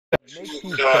Make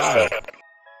you cry.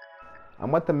 I'm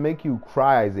about to make you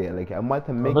cry, Isaiah. Like I'm about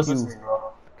to make you.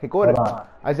 Okay, go ahead.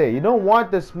 Isaiah, you don't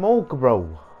want the smoke,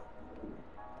 bro.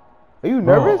 Are you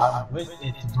nervous? I'm with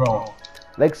it, bro.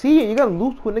 Like, see, you're gonna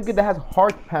lose to a nigga that has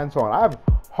heart pants on. I have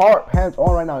heart pants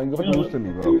on right now. You're gonna lose to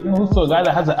me, bro. You're gonna lose to a guy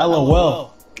that has an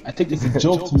LOL. I think it's a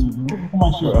joke to you, bro. Look at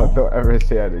my shirt. Bro, don't ever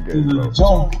say that again, bro. It's a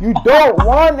joke. You don't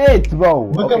want it, bro.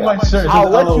 Look at my shirt.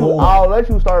 I'll let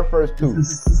you start first too.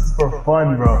 This is for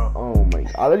fun, bro. Oh my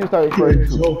god. I'll let you start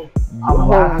first too.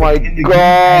 I'm Oh my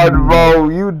god, bro.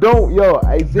 You don't, yo.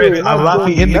 Isaiah, I'm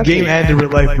laughing in the game and in real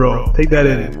life, bro. Take that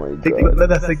in. Let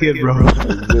that sink in, bro.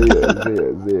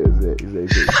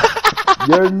 Isaiah.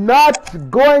 You're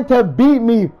not going to beat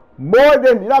me more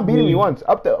than, you're not beating me once.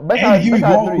 Up to best out of three.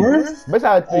 Best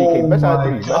out of three, Kate. Best out of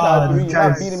three. Best out of three. You're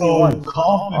not beating me once.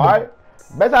 Alright?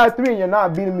 Best out of three and you're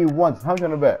not beating me once. How much you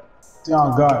gonna bet? Say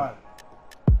on God.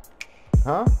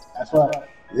 Huh? That's right.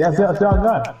 Yeah, say on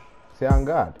God. Say on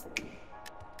God.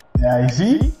 Yeah, you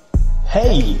see?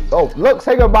 Hey! Oh, look,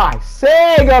 say goodbye.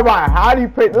 Say goodbye. How do you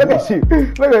pray? Look at you.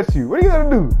 Look at you. What are you gonna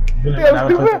do? You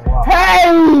stupid? Hey!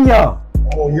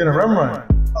 Oh, you're gonna run run.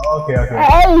 Okay.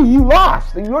 Hey, you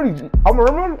lost. You already. I'm a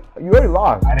run. You already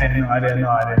lost. I didn't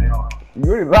know. You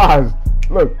already lost.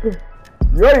 Look,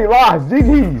 you already lost.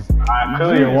 GG's. I'm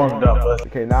clearly warmed up.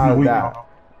 Okay, now it's that.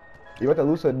 You about to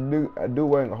lose a dude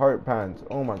wearing heart pants.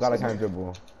 Oh my god, I can't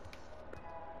dribble.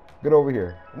 Get over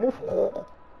here. Move.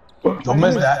 Don't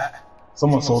miss that.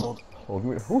 Someone sold. Oh,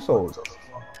 who sold?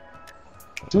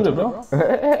 Shoot it, bro.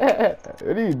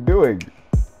 What are you doing?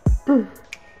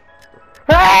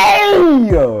 Hey!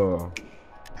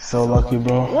 So lucky,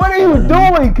 bro. What are you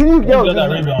doing? Can you go?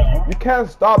 You You can't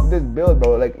stop this build,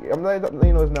 bro. Like I'm letting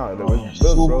you know it's not. The build's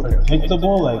so broken.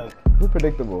 predictable, like. Who's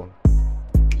predictable?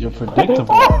 You're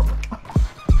predictable.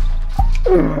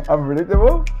 I'm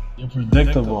predictable? You're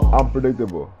predictable. I'm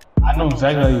predictable. I know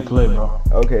exactly how you play, bro.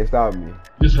 Okay, stop me.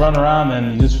 Just run around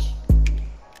and just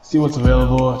see what's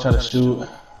available. Try to shoot.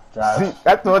 Drive. See,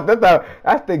 that's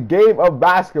the game of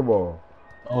basketball.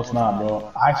 No, it's not,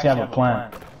 bro. I actually have a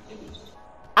plan.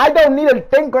 I don't need to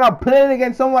think when I'm playing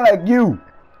against someone like you.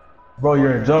 Bro,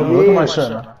 you're a joke. Look at my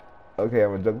shirt, man. Okay,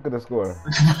 I'm a joke. Look at the score.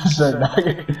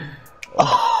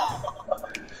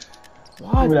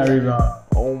 What? Give me that rebound.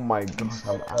 Oh my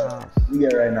god. You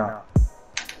get it right now.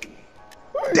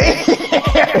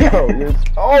 Damn! You're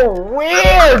so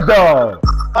weird, dog.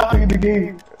 In the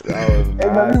game. That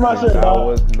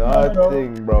was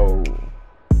nothing, bro.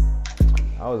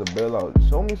 That was a bailout.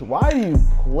 Show me. Why do you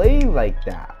play like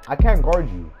that? I can't guard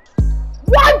you.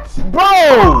 What,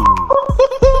 bro?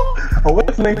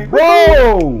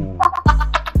 Bro!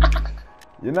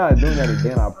 You're not doing that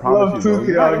again. I promise you,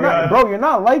 bro. Bro, you're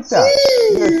not like that.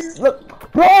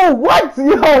 Look, bro. What,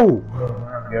 yo?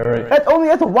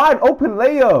 That's a wide open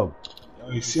layup. Yo,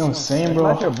 you see what I'm saying, bro?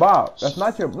 That's not your bop. That's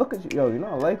not your. Look at you, yo. You're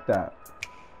not like that.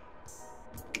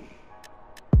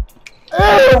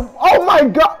 Ew, oh my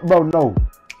god, bro, no.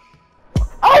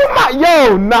 Oh my,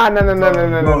 yo, nah.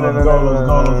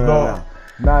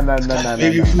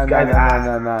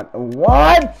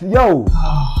 What, yo?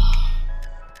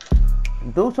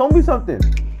 Dude, show me something.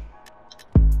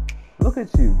 Look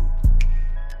at you.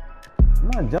 I'm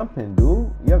not jumping,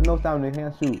 dude. You have no stamina. You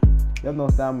can't shoot. You have no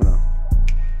stamina.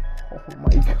 Oh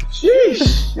my god.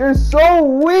 Sheesh. You're so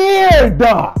weird.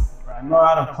 I know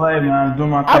how to play, man. I'm doing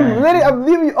my thing. I'm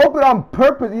leaving you open on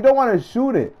purpose. You don't want to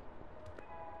shoot it.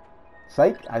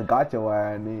 Psych, I got your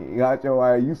wire. You got your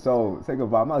wire. You sold. Say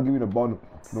goodbye. I'm not giving you the ball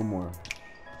no more.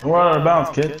 Don't run out of bounds,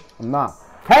 kid. I'm not.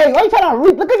 Hey, why you trying to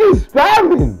read? Look at you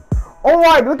spamming. Oh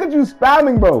my, look at you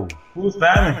spamming, bro. Who's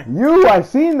spamming? You, I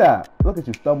seen that. Look at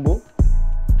you stumble.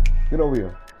 Get over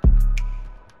here.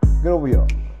 Get over here.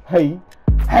 Hey,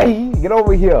 get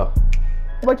over here.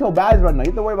 What about your badge right now? You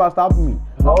have to worry about stopping me.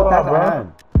 Hold on,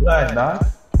 bro.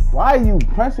 Why are you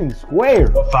pressing square?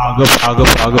 Go foul.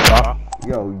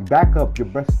 Yo, you back up. Your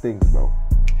breath stinks, bro.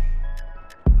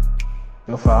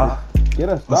 Go foul. Get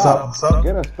a stop. What's up?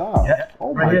 Get a stop. Yeah,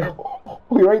 oh right my here. god.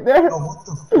 You right there? Yo, what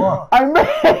the fuck? I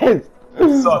missed.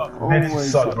 You suck. Oh man, you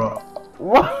suck, bro.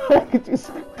 What? God, you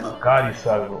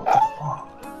suck, bro. What the fuck?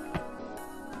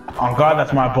 On God,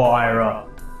 that's my ball, IRL.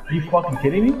 Are you fucking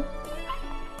kidding me?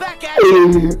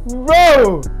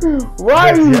 Bro,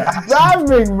 why are you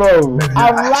spamming, bro?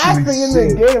 I'm laughing in the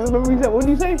game. Remember what did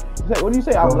you say? What do you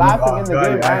say? I'm laughing in the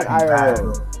game and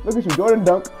IRL. Look at you, Jordan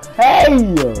dunk.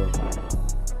 Hey!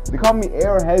 They call me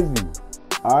Air Hezzy.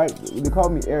 Alright? They call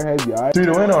me Air Hezzy, alright? 3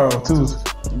 to win or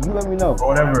 2s? You let me know. Or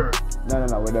whatever. No,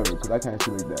 whatever, because I can't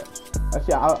shoot like that.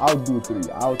 Actually, I'll do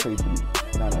 3. I'll say 3.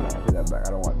 No, I take that back. I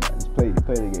don't want that. Just play it.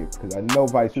 play the game because I know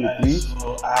if I shoot a 3,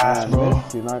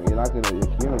 you're not gonna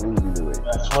lose either way.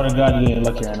 I swear to God, you're getting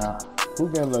lucky right now.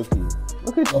 Who's getting lucky?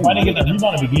 Look at you. If I didn't get the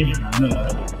rebound of the game, I know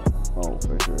that. Oh,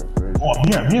 for sure. Oh,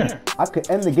 I'm here. I could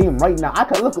end the game right now. I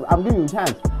could look. I'm giving you a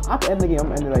chance. I could end the game.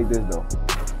 I'm ending like this though.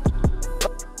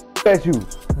 Look at you.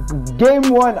 Game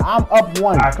 1, I'm up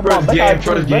 1. Come on,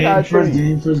 first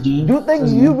game.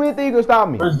 You really think you can stop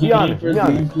me? Be honest. You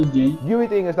really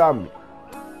think you can stop me?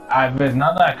 But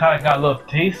now that I kind of got a little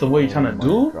taste of what you're trying to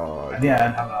do, I think I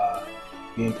have a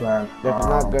game plan. That's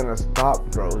not gonna stop,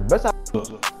 bro.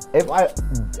 If I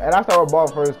start with ball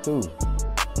first too.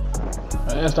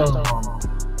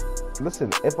 Listen,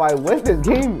 if I win this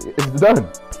game, it's done.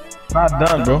 Not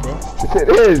done, bro. It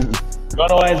is. You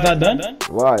know why it's not done?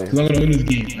 Why? Because I'm gonna win this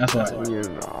game. That's why. You're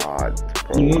not,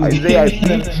 bro. Isaiah, I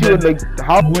beat you like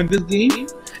how? Win this game,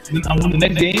 then I win the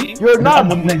next game. You're not,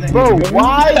 bro.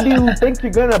 Why do you think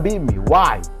you're gonna beat me?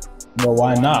 Why? Bro,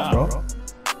 why not, bro?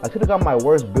 I should have got my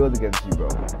worst build against you, bro.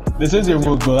 This is your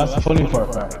worst build. That's the funny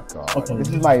part, man. Okay. This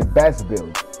is my best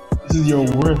build. This is your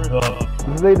worst build.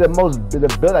 This is really the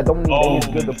build I don't think is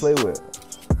good to play with.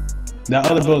 That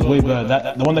other build is way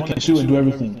better. The one that can shoot and do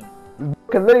everything.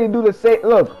 Can literally do the same.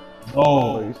 Look.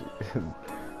 Oh.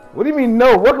 What do you mean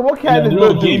no? What can this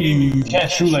build do? You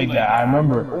can't shoot like that. I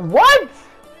remember. What?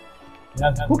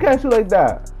 Who can't shoot like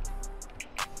that?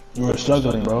 You were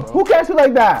struggling, bro. Who can't shoot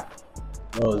like that?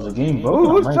 Bro, it's a game, bro.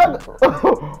 Who's struggling?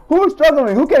 Who's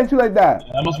struggling? Who can't shoot like that?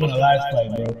 That must have been the last play,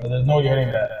 bro. Because there's no way you're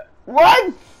hitting that.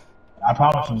 What? I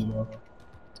promise you, bro.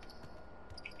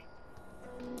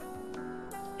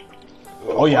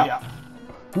 Oh yeah.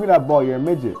 Give me that ball, you're a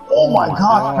midget. Oh my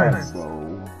God,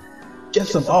 bro. Get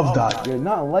some of that. You're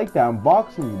not like that. I'm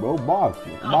boxing you, bro.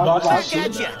 Boxing.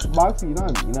 Boxing. You're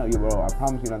not, bro. I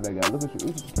promise you're not that guy. Look at you.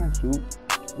 You can't shoot.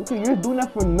 Look at you're doing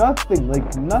that for nothing.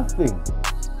 Like nothing.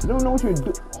 You don't know what you're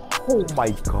doing. Oh my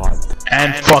God.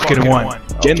 And fucking one.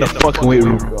 Get in the fucking weight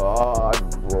room. Oh God,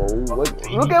 bro.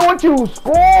 Look at what you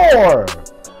score.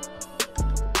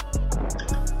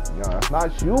 No, that's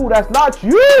not you. That's not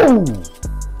you.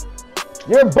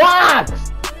 You're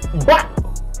boxed.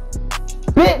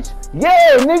 Bitch.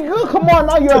 Yeah, nigga. Come on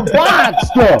now. You're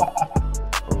boxed. Oh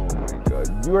my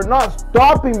God. You are not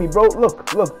stopping me, bro. Look.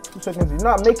 2 seconds. You're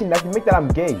not making that. You make that I'm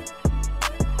gay.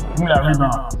 Give me that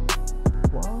rebound.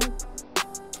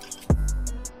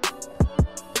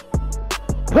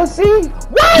 Pussy!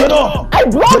 What? Get off! I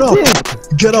blocked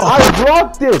it! Get off! I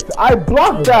blocked it! I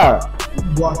blocked that!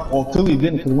 Oh, Philly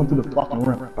didn't because it went through the fucking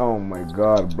rim. Oh my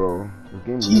God, bro. This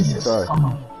game is start.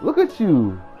 Look at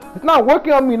you. It's not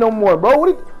working on me no more, bro.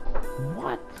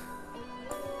 What?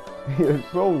 You're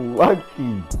so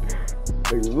lucky.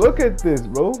 Like, look at this,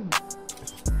 bro.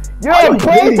 You're a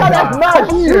player that's not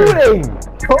shooting!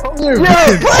 You're a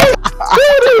player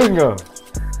shooting!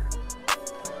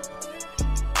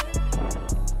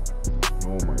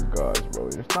 Oh my gosh, bro.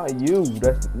 It's not you.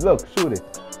 Look, shoot it.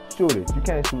 Shoot it. You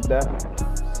can't shoot that.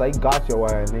 Psych got your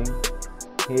ass, nigga.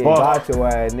 Yeah, got your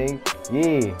ass, nigga.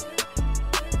 Yeah.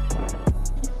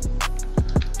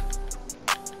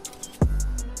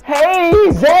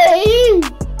 Hey, Zay!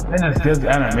 Then it's just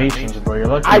animations, bro. You're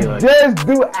lucky. I just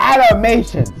do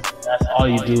animations. That's all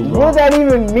you do, bro. What does that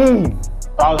even mean?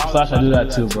 Slash, I do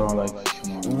that too, bro. Like,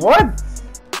 come on. What?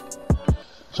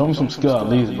 Show me some skill at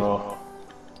least, bro.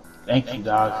 Thank you,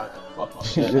 dog.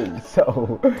 So, you're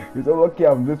so lucky.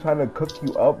 I'm just trying to cook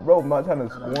you up, bro. I'm not trying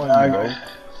to scorn you, bro.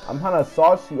 I'm trying to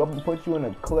sauce you up and put you in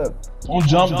a clip. Don't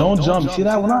jump, don't jump. See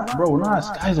that? We're not, bro. We're not as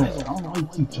guys. I don't know why you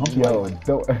keep jumping. Yo,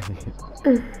 don't.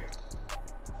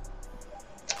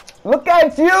 Look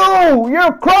at you!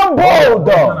 You're crumbled!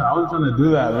 I was trying to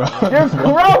do that, bro. You're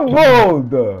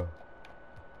crumbled!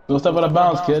 Don't step out of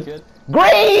bounds, kid.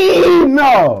 Green!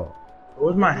 No!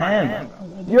 Where's my hand?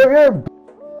 You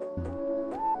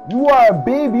are a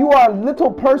baby. You are a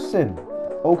little person.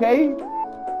 Okay?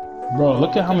 Bro,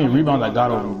 look at how many rebounds I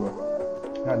got over you, bro.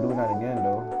 Not doing that again,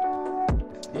 though.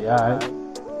 Yeah,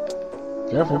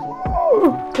 careful.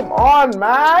 Come on,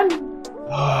 man!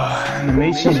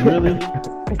 Animations, really?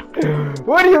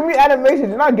 What do you mean animations?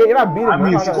 You're not beating. I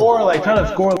mean, score like trying to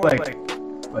score like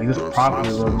this properly,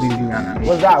 bro.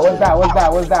 What's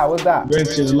that?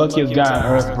 Grinch is the luckiest guy on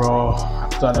earth, bro.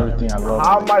 I've done everything I love.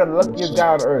 How am I the luckiest guy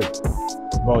on earth?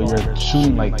 Bro, you're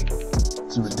shooting like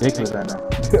it's ridiculous right now.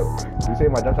 You say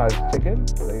my jump shot is chicken?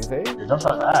 What do you say? Your jump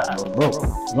shot's ass, bro.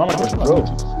 You want my jump shot?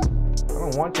 I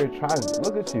don't want your tries.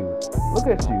 Look at you.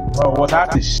 Bro, what's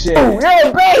that shit? Oh, you're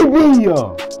a baby!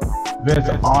 Vince,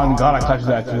 on God, I clapped you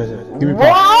that activation. Give me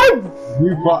what? Give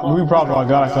me props, on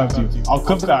God, I clapped you. I'll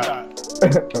clip that.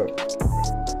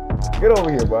 Get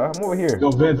over here, bro. I'm over here. Yo,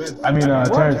 Vince. I mean,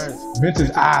 Terrence. Vince is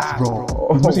ass, bro.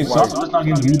 Let's not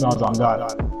get rebounds on God.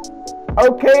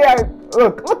 Okay,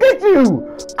 look at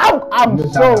you. I'm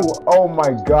so. Oh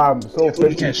my God, I'm so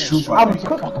fishy. I'm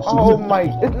cooked. Oh my,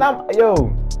 it's not. Yo.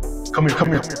 Come here.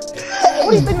 What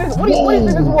do you think this? What do you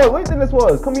think this was? What do you think this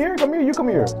was? Come here. You come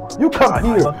here. You come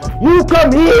here. You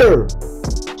come here.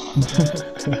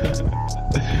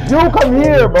 You come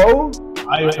here, bro.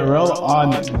 IRL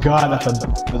on God, that's a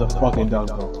fucking dunk,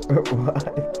 bro.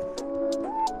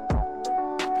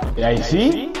 Yeah, you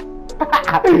see?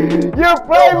 You're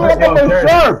playing like a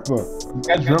sharp.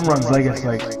 That drum runs like it's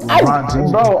like LeBron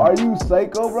James. Bro, are you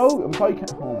psycho, bro? I'm probably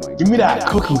can't. Oh my God. Give me that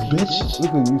cookie, bitch.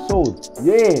 Look at you sold.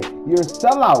 Yeah, you're a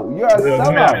sellout. You're a sellout.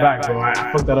 Give me that back, bro. I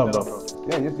fucked that up, bro.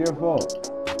 Yeah, it's your fault.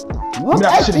 Look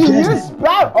at you. You're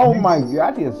spam. Oh my God, you're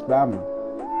actually a spammer.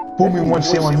 Fool me once,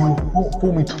 say one you.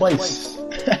 Fool me twice.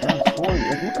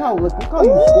 Look how you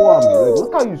score on me. Like,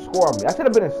 look how you score on me. I should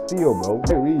have been a steal, bro.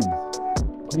 Kyrie.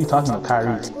 What are you talking about,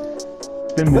 Kyrie?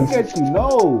 Look at you.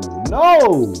 No.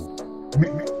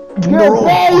 You're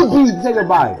baby. Say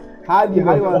goodbye. How do you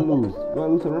want to lose? You want to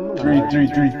lose to Rimmer? 3.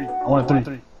 I want a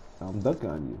 3. I'm dunking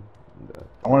on you.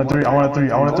 I want a 3. I said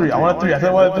I want a 3. I said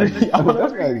I want a 3. I'm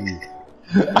dunking on you.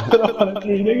 I said I want a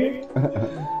 3, nigga.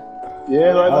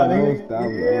 Yeah, like that,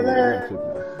 nigga.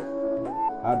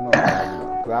 I don't know.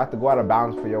 I have to go out of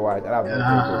bounds for your wife.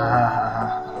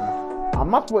 I'm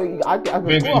not playing.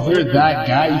 If you're that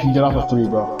guy, you can get off a 3,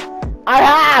 bro. I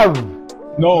have!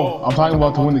 No, I'm talking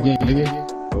about to win the game,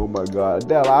 nigga. Oh my God.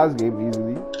 That last game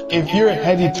easily. If you're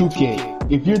Heady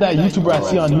 2K, if you're that YouTuber I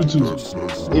see on YouTube,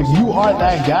 if you are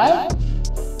that guy,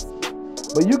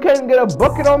 but you can't get a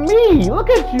bucket on me. Look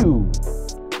at you.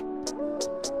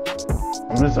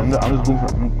 I'm just going for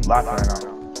laughing right now.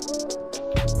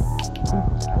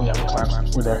 Oh yeah,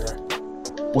 we're there.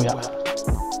 Oh yeah.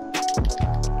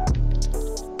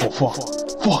 Oh fuck.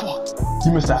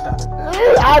 You missed that.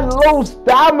 I had low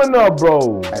stamina,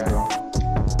 bro. Hey, bro.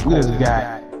 Look at this guy.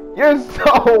 You're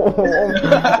so.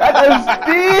 That's a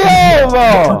steal, bro.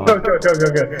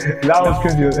 Okay. That was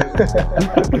confusing.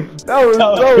 That was so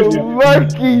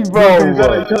lucky, bro.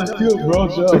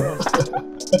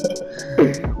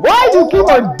 Why do you keep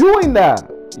on doing that?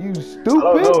 You stupid?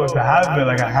 I don't know, it's a habit,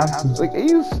 like I have to. Like, are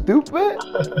you stupid?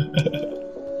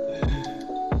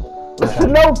 It's a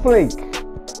snowflake.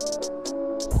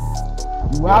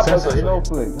 You have a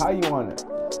snowflake. How you want it?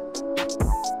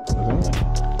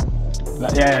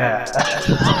 Yeah.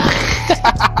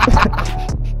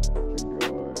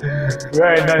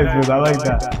 Very nice, dude. I like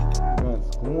that.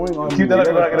 Keep that up,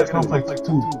 I got a snowflake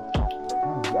too.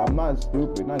 I'm not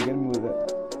stupid. Not getting me with that.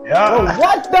 Yeah. Bro,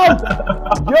 what the?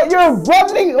 You're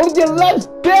running with your left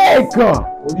stick.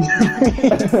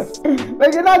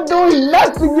 Like you're not doing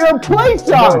nothing. You're a play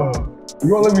shot. You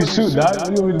won't let me shoot, dog. What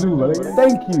do you want me to do, buddy?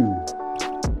 Thank you.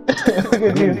 Look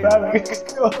at you, stop it.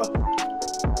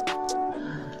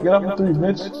 Get off the 3,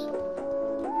 bitch.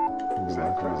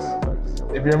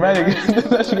 If you're mad,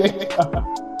 that shit.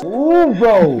 Ooh,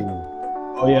 bro.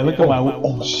 Oh yeah, look at my.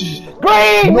 Oh shit.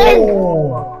 Green.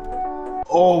 No.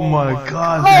 Oh my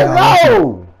God.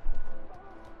 No.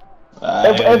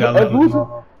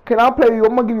 Can I play you?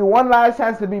 I'm gonna give you one last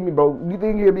chance to beat me, bro. You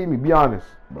think you'll beat me? Be honest,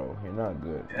 bro. You're not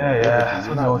good. Yeah.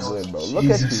 You're not good, bro.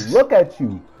 Look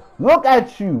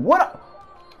at you. What?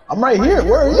 I'm right here.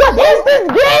 Where are you? What is this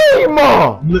game?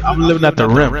 I'm living at the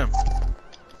rim.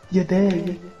 You're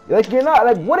dead. Like you're not.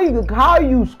 Like what are you? How are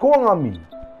you scoring on me?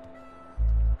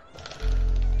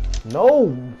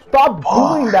 No, stop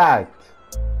doing that.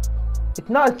 It's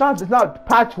not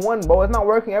patch 1, bro. It's not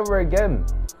working ever again.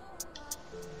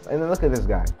 And then look at this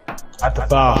guy. I have to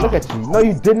foul. Look at you. No,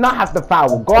 you did not have to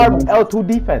foul. Guard L2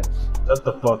 defense. That's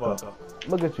the fuck up.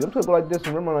 Look at you. I'm talking like this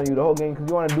and rimmer on you the whole game because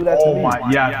you want to do that to me. Oh my,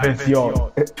 yeah, Vince,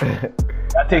 yo.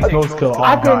 That takes no skill.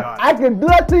 I can do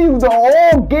that to you the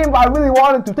whole game if I really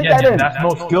wanted to. Take that in. That's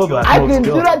no skill. I can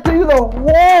do that to you the whole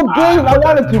game if I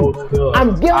wanted to.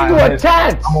 I'm giving you a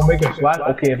chance. I'm gonna make a slash.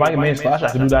 Okay, if I can make a slash,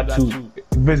 I can do that too.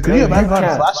 Vince, can you imagine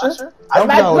a slasher?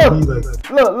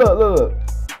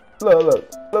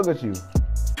 Look at you.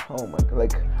 Oh my God!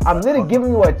 Like I'm literally giving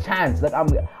you a chance. Like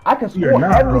I can score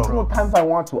every single time if I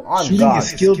want to. On shooting is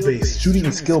skill based. Shooting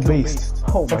is skill based.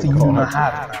 Oh my God! You do not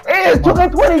have. It is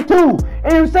 2K22,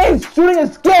 and you're saying shooting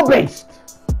is skill based.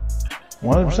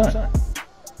 100%.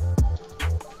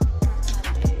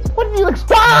 What do you like?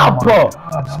 Stop!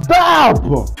 Stop!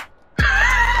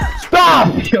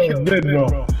 Yo, good,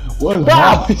 bro. What is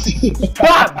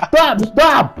Stop!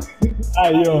 Stop!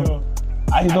 Hey, yo.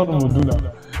 I don't know what to do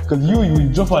now. Cause you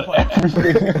jump on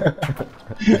everything.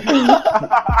 You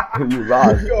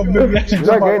lost. You're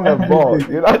not getting the ball.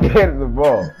 You're not getting the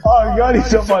ball. Oh god, he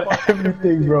jump on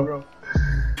everything, bro.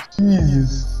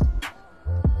 Jesus.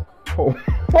 Oh.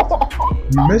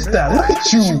 You missed that. Look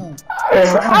at you.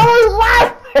 I was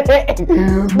laughing.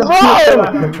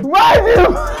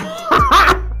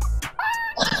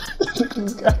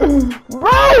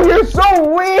 Bro, you're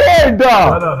so weird.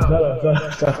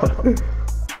 Shut up.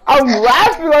 I'm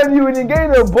laughing on you when you're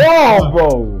getting the ball,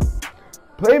 bro.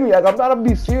 Play me like I'm trying to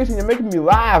be serious and you're making me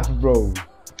laugh, bro.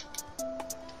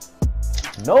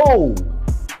 No.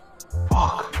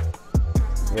 Fuck.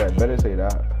 Yeah, better say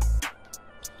that.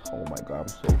 Oh my god, I'm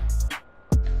so.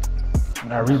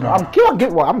 I'm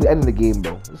the end of the game,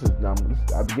 bro.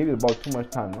 I've gave you about too much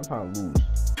time. I'm trying to lose.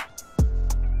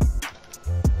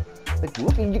 Like,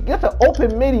 look at you. Get an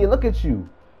open midi. Look at you.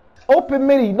 Open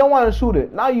midi. You don't want to shoot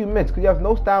it. Now you miss because you have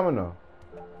no stamina.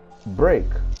 Break.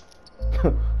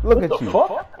 Look at you.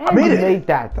 Fuck? I made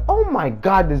that. Oh my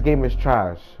god, this game is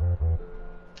trash.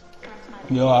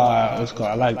 Yo, let's go.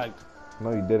 I like.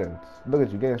 No, you didn't. Look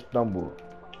at you getting stumbled.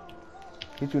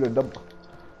 Hit you the double.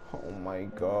 Oh my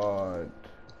god.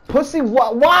 Pussy,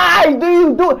 why do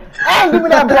you do it? And give me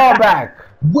that ball back.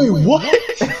 Wait, what?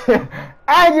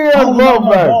 And give me that ball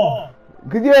back.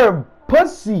 Because you're a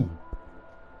pussy.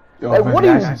 Yo, like, what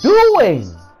are you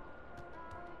doing?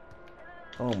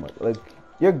 Oh my, like,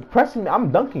 you're pressing me.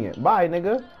 I'm dunking it. Bye,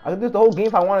 nigga. I can do this the whole game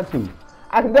if I wanted to.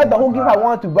 I can do that the whole game if I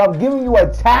wanted to, but I'm giving you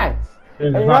a chance.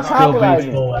 It's and not skill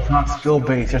based, though. It's not skill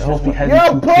based. You're supposed to be heavy.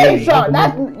 You're a play shot.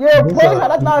 You're a play shot.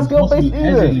 That's not a skill based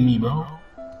either. You're me, bro.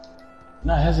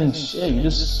 Not hesitant shit. You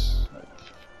just.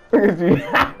 Look at you.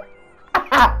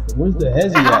 Where's the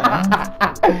hezzy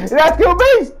at? Is that skill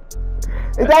based?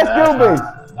 Is that skill based?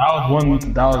 That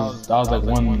was like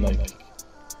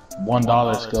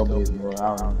 $1 skill based, bro. I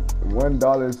don't know.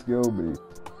 $1 skill based.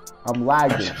 I'm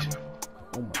lagging.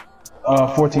 Oh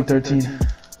my. 14-13.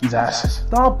 These asses.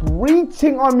 Stop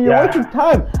reaching on me. You're wasting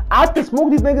time. I have to smoke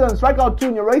these niggas on strikeout too,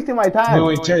 and you're wasting my time.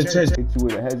 Wait, cheers. Hit you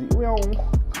with a hezzy.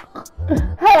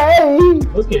 Hey!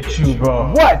 Look at you,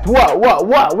 bro. What?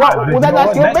 Was that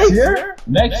not skill based?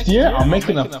 Next year, I'm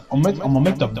gonna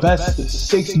make the best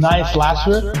 6'9"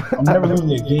 slasher. I'm never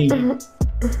losing a game.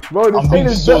 Bro, this thing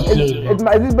is built. Is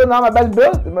this build not my best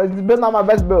build? Is this build not my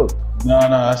best build? No,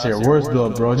 that's your worst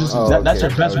build, bro. That's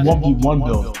your best 1v1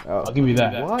 build. I'll give you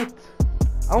that. What?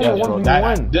 I don't know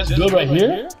 1v1. This build right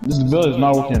here, this build is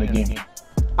not working in the game.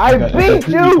 I beat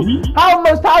you! How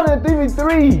much time in the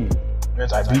 3v3?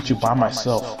 I beat you by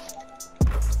myself.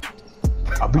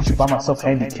 I beat you by myself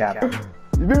handicap.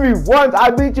 You beat me once, I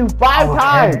beat you 5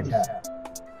 times.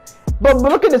 But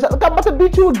look at this, look, I'm about to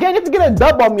beat you again. You have to get a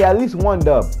dub on me, at least 1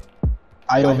 dub.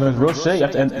 I know, real shit, you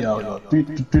have to end, 3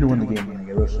 to win the game,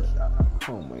 nigga, real shit.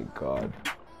 Oh my god.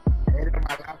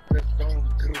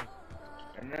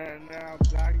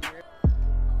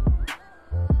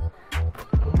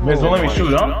 Miz, don't let me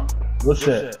shoot, huh? Real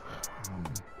shit.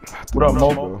 What up,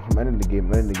 Mo? I'm ending the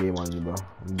game on you, bro.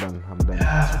 I'm done.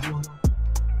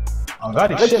 Oh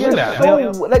god, he's shit, look at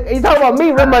that. Like, you talking about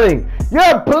me remembering? You're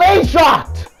a play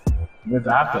shot! Yo,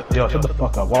 shut the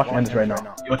fuck up. Watch me end this right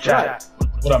now. Yo, chat.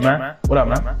 What up, man? I'm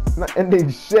not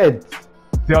ending shit.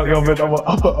 Yo, man, I'm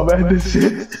ending this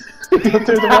shit.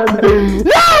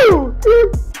 No!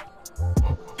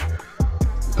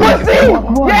 Pussy!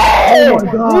 Yeah!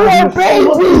 You're a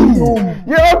baby!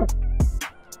 You're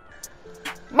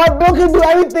my build can do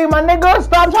anything, my nigga.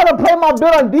 Stop trying to play my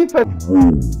build on defense.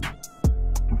 Move!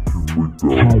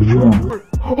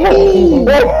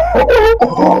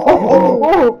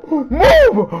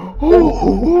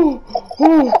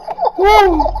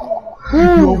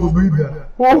 You overmade that.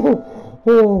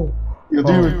 Yo,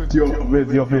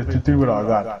 3 with all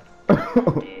God.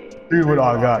 3 with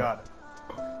all God.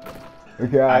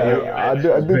 Okay, I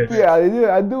do 3.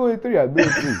 I do it 3.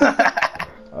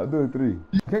 I'll do it 3.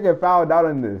 You can't get fouled out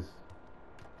on this.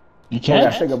 You can't?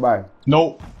 Yeah, say goodbye.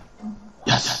 Nope.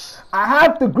 Yes. I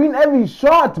have to green every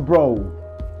shot, bro.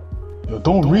 Yo,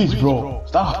 don't reach, bro.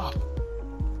 Stop.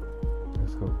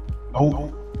 Let's go. No.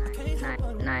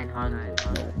 900.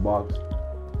 No, box.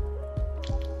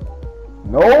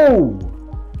 No.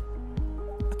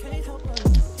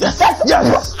 Yes.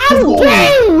 I'm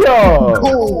gay.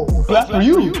 Oh, that's for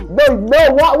you. No.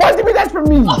 What do you mean that's for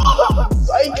me?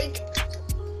 Psych.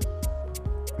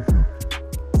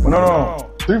 No.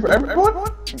 3 for everyone?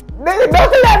 Nigga,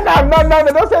 don't say that now. No,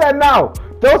 don't say that now.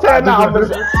 Don't say that now.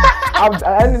 I'm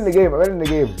ending the game.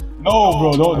 No,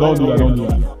 bro, don't do that.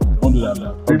 Don't do that,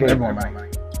 man. Okay. Everyone, man.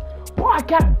 Boy, I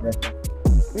can't.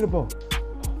 Read the ball.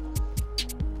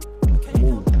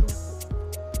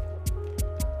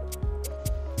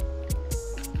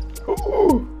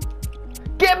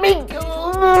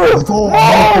 Let's go.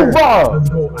 No, bro. Let's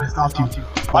go. I stopped you.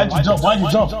 Why'd you jump? Why'd you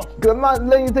jump? Cause I'm not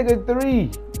letting you take a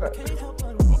 3.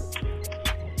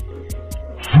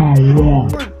 Bro,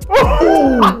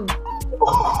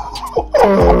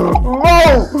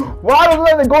 why don't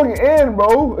let it go in,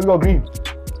 bro? Let's go green.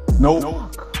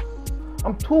 nope.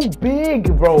 I'm too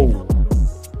big, bro.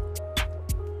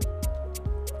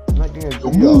 I'm not getting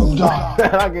 3 Move, off. John.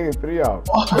 I'm not getting 3 off.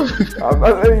 I'm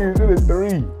not letting you do the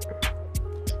 3.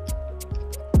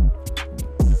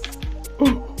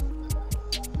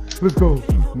 Let's go.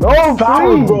 No,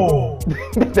 Foul, 3. bro.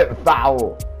 That's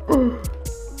foul.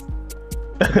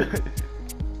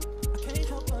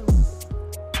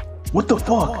 What the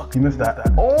fuck? You missed that.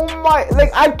 Oh my,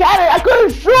 like I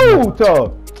couldn't shoot.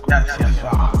 Yes.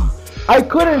 I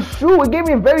couldn't shoot. It gave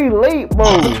me very late, bro.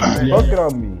 Fuck it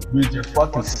on me. Dude, you're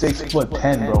fucking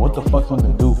 6'10", bro. What the fuck you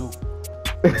gonna do?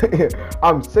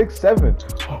 I'm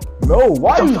 6'7". No,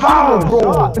 why are you foul, shooting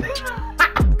bro. a shot?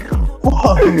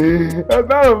 What? That's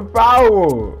not a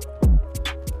foul.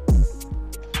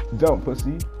 Jump,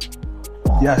 pussy.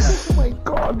 Yes. Oh my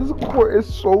god, this court is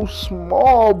so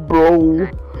small, bro.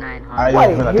 900.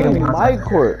 Why hitting my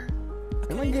court?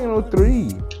 I'm not getting no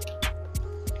 3.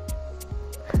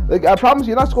 Like, I promise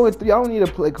you're not scoring 3. I don't need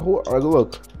to play. Like,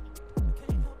 look.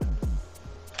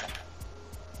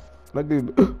 Like,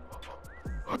 dude.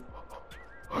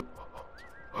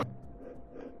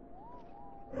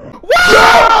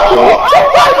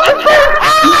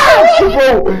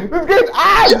 Bro, this game's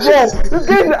ass, bro. This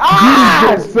game's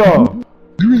ass.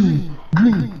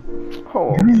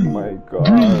 Oh my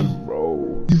god,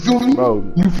 bro. You feel me?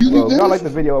 Bro, You feel bro, me? if y'all like the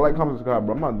video, like, comment, subscribe,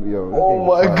 bro. I'm not, yo. Oh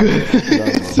my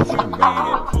goodness.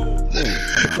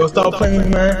 Yo, stop playing,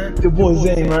 man. Your boy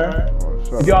Zay, man.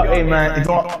 If y'all, hey, man,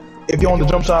 if you're on the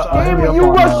jump shot, hit me up You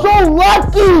on, were so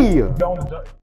lucky. if you're on the jump-